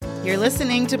You're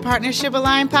listening to Partnership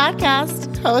Aligned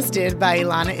Podcast, hosted by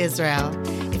Ilana Israel.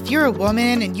 If you're a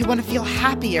woman and you want to feel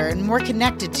happier and more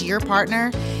connected to your partner,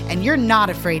 and you're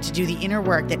not afraid to do the inner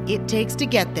work that it takes to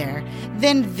get there,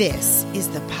 then this is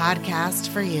the podcast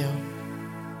for you.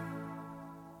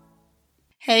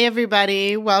 Hey,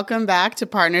 everybody. Welcome back to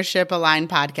Partnership Aligned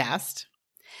Podcast.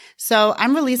 So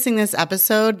I'm releasing this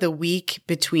episode the week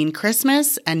between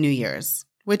Christmas and New Year's,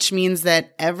 which means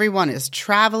that everyone is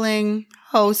traveling,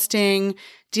 hosting,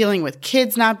 dealing with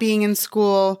kids not being in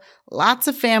school, lots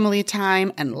of family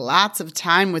time, and lots of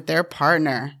time with their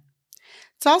partner.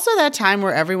 It's also that time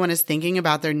where everyone is thinking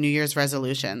about their New Year's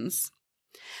resolutions.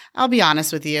 I'll be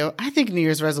honest with you, I think New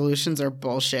Year's resolutions are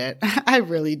bullshit. I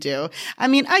really do. I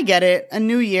mean, I get it. A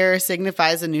new year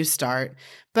signifies a new start,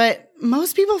 but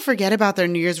most people forget about their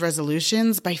New Year's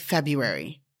resolutions by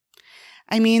February.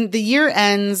 I mean, the year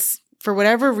ends. For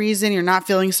whatever reason, you're not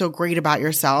feeling so great about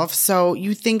yourself, so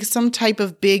you think some type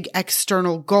of big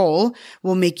external goal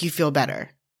will make you feel better.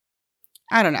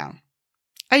 I don't know.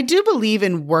 I do believe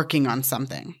in working on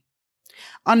something,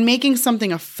 on making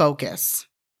something a focus,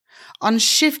 on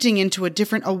shifting into a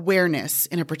different awareness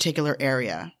in a particular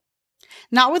area.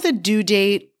 Not with a due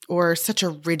date or such a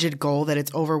rigid goal that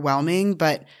it's overwhelming,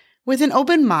 but with an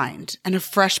open mind and a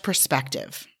fresh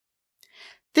perspective.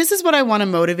 This is what I want to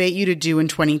motivate you to do in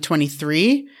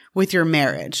 2023 with your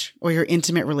marriage or your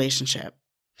intimate relationship.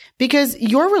 Because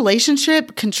your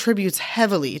relationship contributes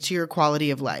heavily to your quality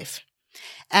of life.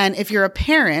 And if you're a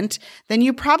parent, then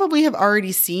you probably have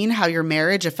already seen how your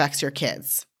marriage affects your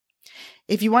kids.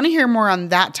 If you want to hear more on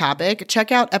that topic,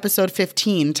 check out episode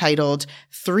 15 titled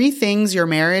 3 Things Your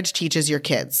Marriage Teaches Your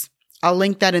Kids. I'll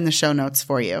link that in the show notes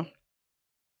for you.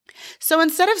 So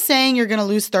instead of saying you're going to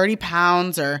lose 30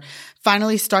 pounds or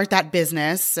finally start that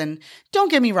business, and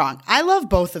don't get me wrong, I love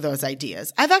both of those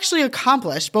ideas. I've actually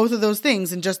accomplished both of those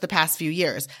things in just the past few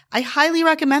years. I highly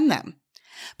recommend them.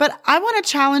 But I want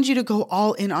to challenge you to go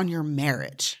all in on your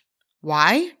marriage.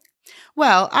 Why?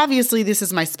 Well, obviously this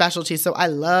is my specialty, so I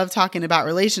love talking about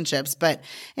relationships. But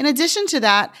in addition to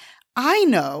that, I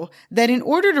know that in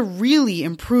order to really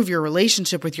improve your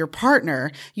relationship with your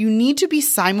partner, you need to be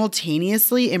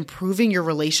simultaneously improving your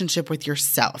relationship with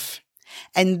yourself.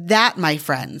 And that, my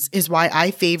friends, is why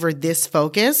I favor this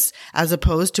focus as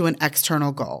opposed to an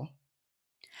external goal.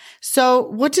 So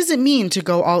what does it mean to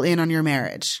go all in on your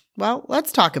marriage? Well,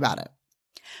 let's talk about it.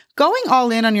 Going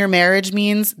all in on your marriage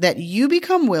means that you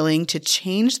become willing to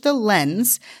change the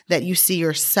lens that you see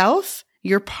yourself,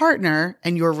 your partner,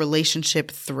 and your relationship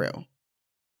through.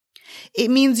 It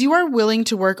means you are willing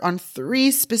to work on 3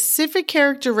 specific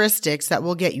characteristics that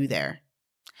will get you there.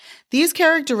 These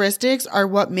characteristics are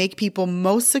what make people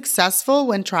most successful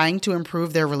when trying to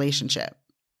improve their relationship.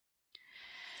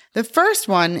 The first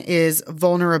one is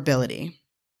vulnerability.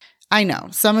 I know,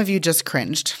 some of you just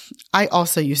cringed. I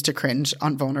also used to cringe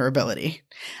on vulnerability.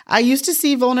 I used to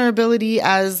see vulnerability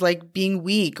as like being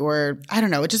weak or, I don't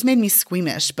know, it just made me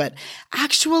squeamish. But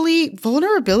actually,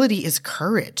 vulnerability is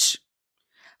courage.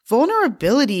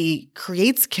 Vulnerability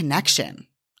creates connection.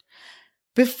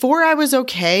 Before I was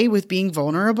okay with being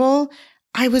vulnerable,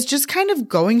 I was just kind of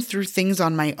going through things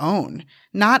on my own,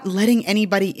 not letting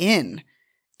anybody in.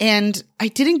 And I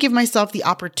didn't give myself the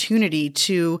opportunity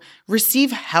to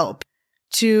receive help,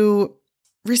 to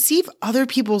receive other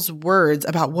people's words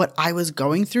about what I was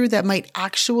going through that might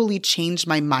actually change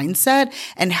my mindset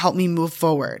and help me move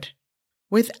forward.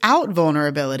 Without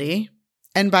vulnerability,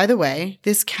 and by the way,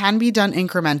 this can be done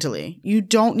incrementally. You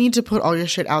don't need to put all your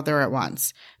shit out there at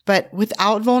once. But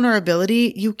without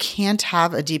vulnerability, you can't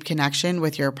have a deep connection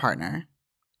with your partner.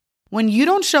 When you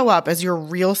don't show up as your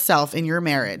real self in your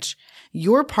marriage,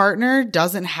 your partner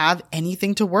doesn't have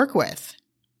anything to work with.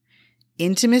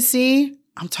 Intimacy,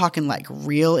 I'm talking like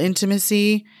real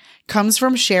intimacy, comes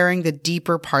from sharing the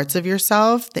deeper parts of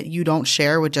yourself that you don't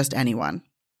share with just anyone,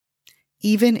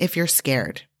 even if you're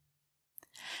scared.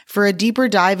 For a deeper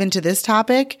dive into this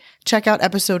topic, check out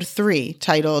episode 3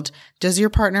 titled, Does Your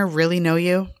Partner Really Know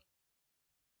You?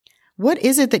 What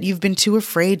is it that you've been too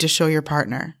afraid to show your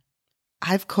partner?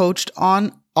 I've coached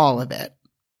on all of it.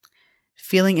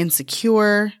 Feeling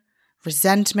insecure,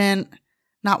 resentment,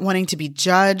 not wanting to be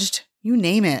judged, you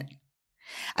name it.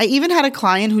 I even had a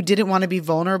client who didn't want to be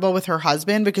vulnerable with her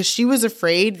husband because she was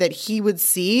afraid that he would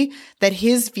see that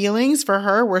his feelings for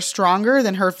her were stronger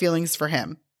than her feelings for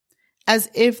him. As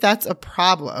if that's a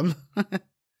problem.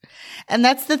 And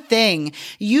that's the thing.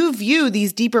 You view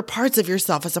these deeper parts of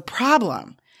yourself as a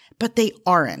problem, but they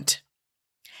aren't.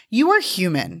 You are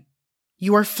human.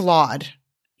 You are flawed.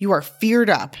 You are feared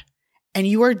up. And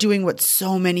you are doing what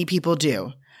so many people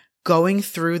do, going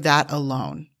through that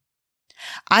alone.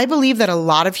 I believe that a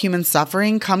lot of human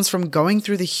suffering comes from going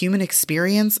through the human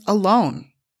experience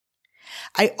alone.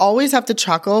 I always have to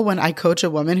chuckle when I coach a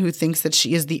woman who thinks that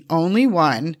she is the only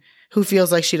one who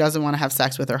feels like she doesn't want to have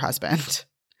sex with her husband,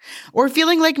 or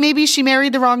feeling like maybe she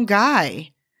married the wrong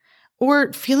guy,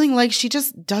 or feeling like she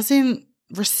just doesn't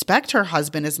respect her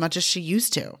husband as much as she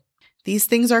used to. These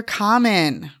things are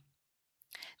common.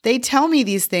 They tell me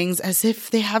these things as if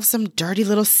they have some dirty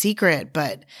little secret,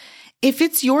 but if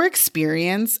it's your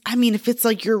experience, if it's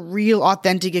like your real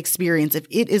authentic experience, if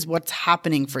it is what's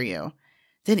happening for you,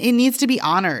 then it needs to be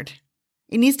honored.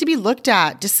 It needs to be looked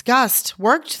at, discussed,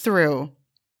 worked through.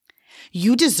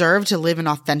 You deserve to live an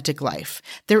authentic life.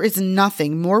 There is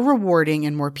nothing more rewarding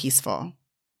and more peaceful.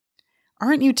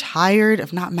 Aren't you tired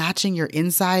of not matching your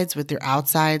insides with your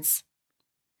outsides?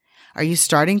 Are you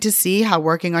starting to see how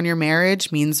working on your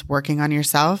marriage means working on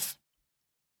yourself?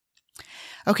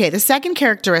 Okay, the second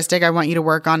characteristic I want you to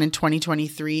work on in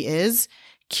 2023 is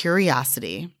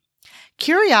curiosity.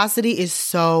 Curiosity is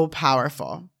so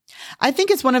powerful. I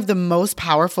think it's one of the most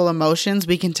powerful emotions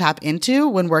we can tap into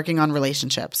when working on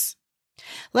relationships.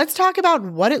 Let's talk about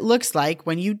what it looks like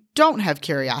when you don't have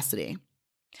curiosity.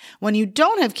 When you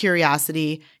don't have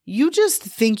curiosity, you just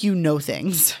think you know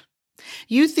things.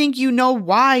 You think you know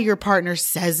why your partner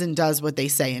says and does what they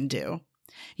say and do.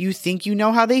 You think you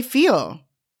know how they feel.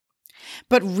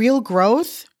 But real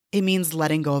growth, it means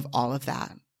letting go of all of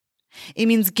that. It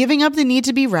means giving up the need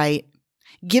to be right,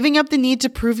 giving up the need to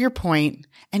prove your point,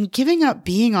 and giving up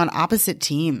being on opposite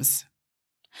teams.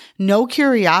 No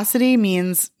curiosity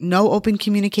means no open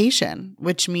communication,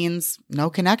 which means no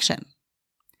connection.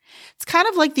 It's kind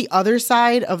of like the other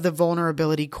side of the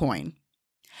vulnerability coin.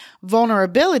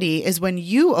 Vulnerability is when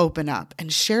you open up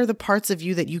and share the parts of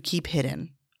you that you keep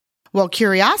hidden. While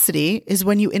curiosity is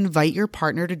when you invite your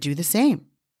partner to do the same.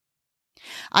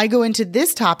 I go into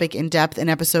this topic in depth in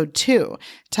episode 2,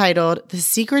 titled The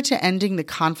Secret to Ending the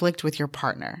Conflict with Your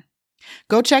Partner.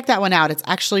 Go check that one out. It's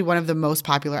actually one of the most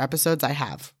popular episodes I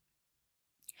have.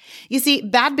 You see,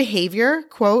 bad behavior,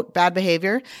 quote, bad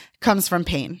behavior, comes from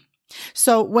pain.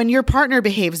 So when your partner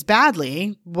behaves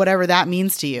badly, whatever that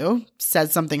means to you,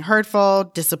 says something hurtful,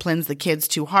 disciplines the kids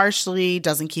too harshly,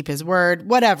 doesn't keep his word,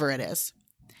 whatever it is,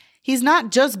 he's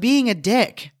not just being a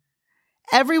dick.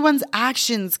 Everyone's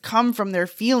actions come from their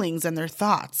feelings and their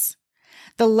thoughts,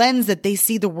 the lens that they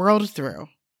see the world through.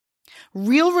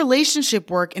 Real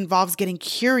relationship work involves getting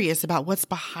curious about what's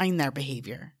behind their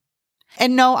behavior.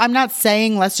 And no, I'm not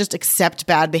saying let's just accept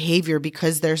bad behavior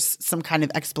because there's some kind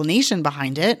of explanation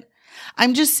behind it.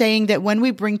 I'm just saying that when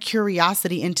we bring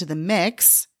curiosity into the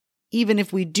mix, even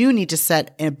if we do need to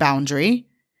set a boundary,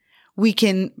 we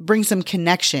can bring some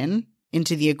connection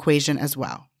into the equation as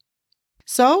well.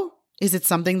 So, is it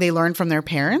something they learned from their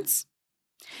parents?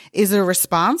 Is it a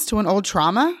response to an old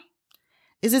trauma?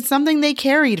 Is it something they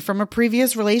carried from a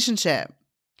previous relationship?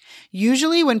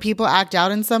 Usually when people act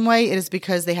out in some way, it is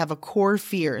because they have a core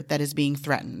fear that is being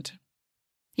threatened.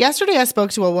 Yesterday, I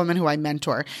spoke to a woman who I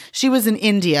mentor. She was in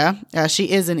India.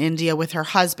 She is in India with her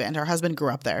husband. Her husband grew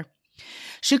up there.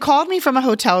 She called me from a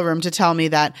hotel room to tell me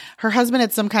that her husband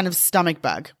had some kind of stomach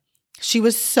bug. She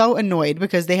was so annoyed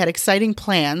because they had exciting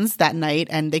plans that night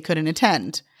and they couldn't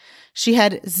attend. She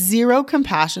had zero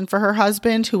compassion for her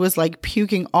husband, who was like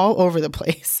puking all over the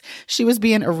place. She was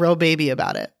being a real baby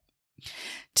about it.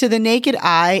 To the naked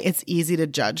eye, it's easy to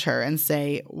judge her and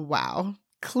say, wow,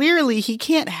 clearly he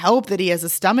can't help that he has a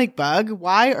stomach bug.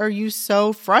 Why are you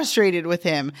so frustrated with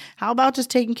him? How about just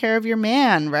taking care of your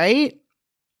man, right?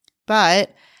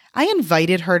 But I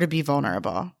invited her to be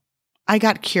vulnerable. I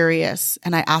got curious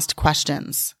and I asked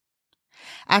questions.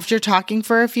 After talking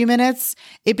for a few minutes,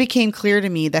 it became clear to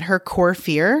me that her core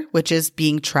fear, which is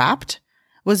being trapped,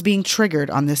 was being triggered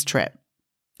on this trip.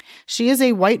 She is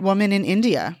a white woman in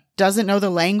India, doesn't know the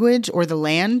language or the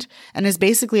land, and is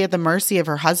basically at the mercy of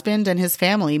her husband and his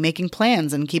family making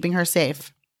plans and keeping her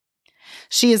safe.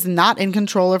 She is not in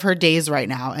control of her days right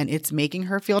now, and it's making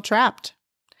her feel trapped.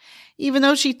 Even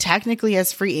though she technically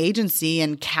has free agency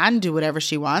and can do whatever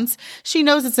she wants, she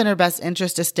knows it's in her best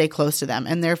interest to stay close to them,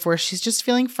 and therefore she's just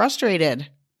feeling frustrated.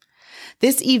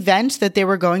 This event that they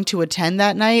were going to attend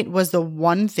that night was the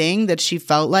one thing that she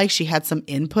felt like she had some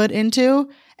input into,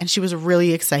 and she was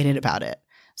really excited about it.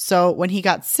 So when he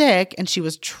got sick and she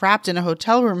was trapped in a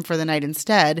hotel room for the night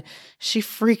instead, she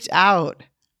freaked out.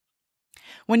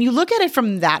 When you look at it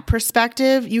from that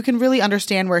perspective, you can really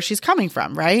understand where she's coming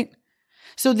from, right?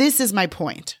 So this is my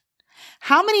point.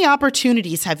 How many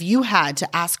opportunities have you had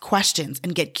to ask questions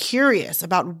and get curious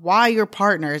about why your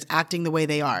partner is acting the way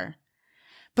they are?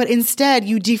 But instead,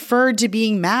 you deferred to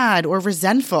being mad or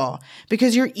resentful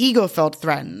because your ego felt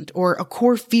threatened or a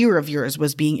core fear of yours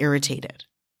was being irritated.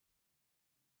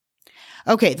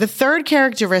 Okay, the third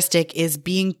characteristic is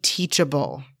being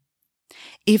teachable.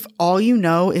 If all you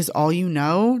know is all you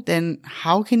know, then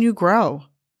how can you grow?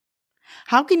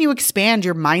 How can you expand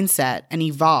your mindset and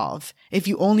evolve if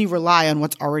you only rely on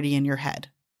what's already in your head?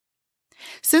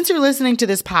 Since you're listening to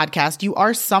this podcast, you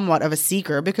are somewhat of a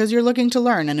seeker because you're looking to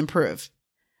learn and improve.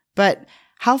 But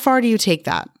how far do you take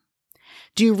that?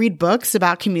 Do you read books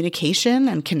about communication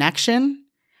and connection?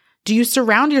 Do you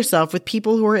surround yourself with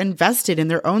people who are invested in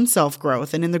their own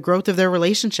self-growth and in the growth of their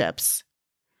relationships?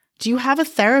 Do you have a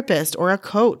therapist or a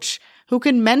coach who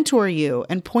can mentor you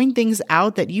and point things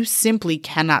out that you simply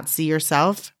cannot see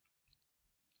yourself?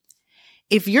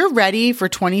 If you're ready for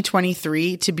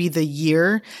 2023 to be the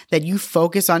year that you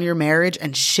focus on your marriage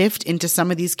and shift into some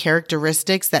of these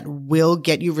characteristics that will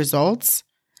get you results,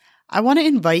 I want to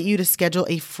invite you to schedule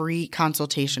a free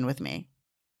consultation with me.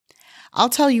 I'll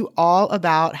tell you all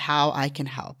about how I can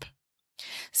help.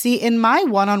 See, in my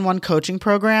one-on-one coaching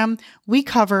program, we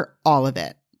cover all of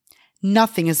it.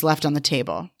 Nothing is left on the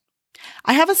table.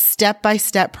 I have a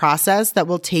step-by-step process that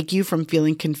will take you from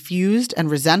feeling confused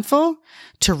and resentful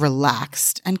to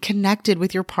relaxed and connected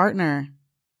with your partner.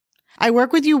 I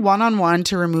work with you one-on-one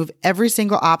to remove every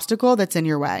single obstacle that's in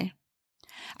your way.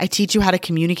 I teach you how to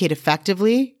communicate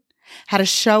effectively, how to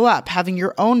show up having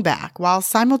your own back while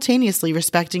simultaneously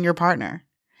respecting your partner,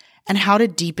 and how to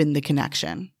deepen the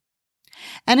connection.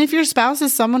 And if your spouse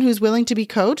is someone who's willing to be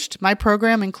coached, my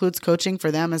program includes coaching for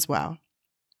them as well.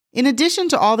 In addition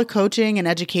to all the coaching and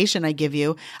education I give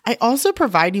you, I also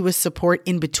provide you with support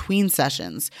in between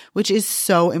sessions, which is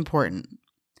so important.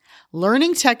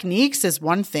 Learning techniques is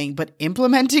one thing, but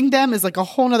implementing them is like a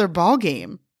whole nother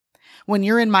ballgame. When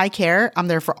you're in my care, I'm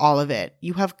there for all of it.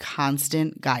 You have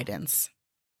constant guidance.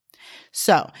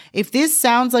 So, if this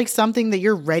sounds like something that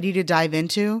you're ready to dive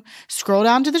into, scroll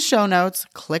down to the show notes,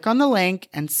 click on the link,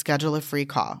 and schedule a free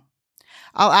call.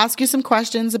 I'll ask you some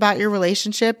questions about your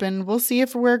relationship, and we'll see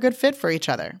if we're a good fit for each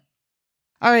other.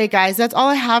 All right, guys, that's all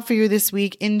I have for you this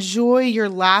week. Enjoy your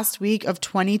last week of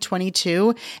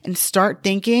 2022 and start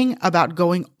thinking about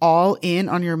going all in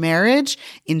on your marriage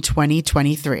in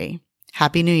 2023.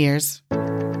 Happy New Year's.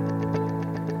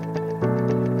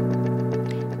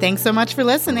 Thanks so much for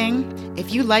listening.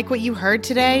 If you like what you heard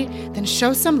today, then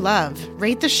show some love,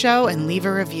 rate the show, and leave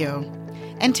a review.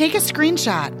 And take a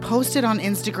screenshot, post it on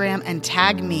Instagram, and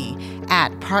tag me at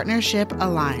Partnership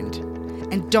Aligned.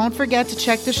 And don't forget to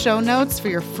check the show notes for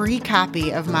your free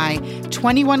copy of my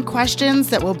 21 questions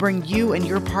that will bring you and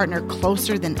your partner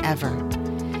closer than ever.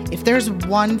 If there's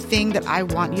one thing that I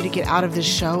want you to get out of this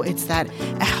show, it's that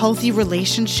a healthy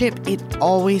relationship, it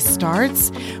always starts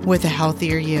with a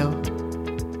healthier you.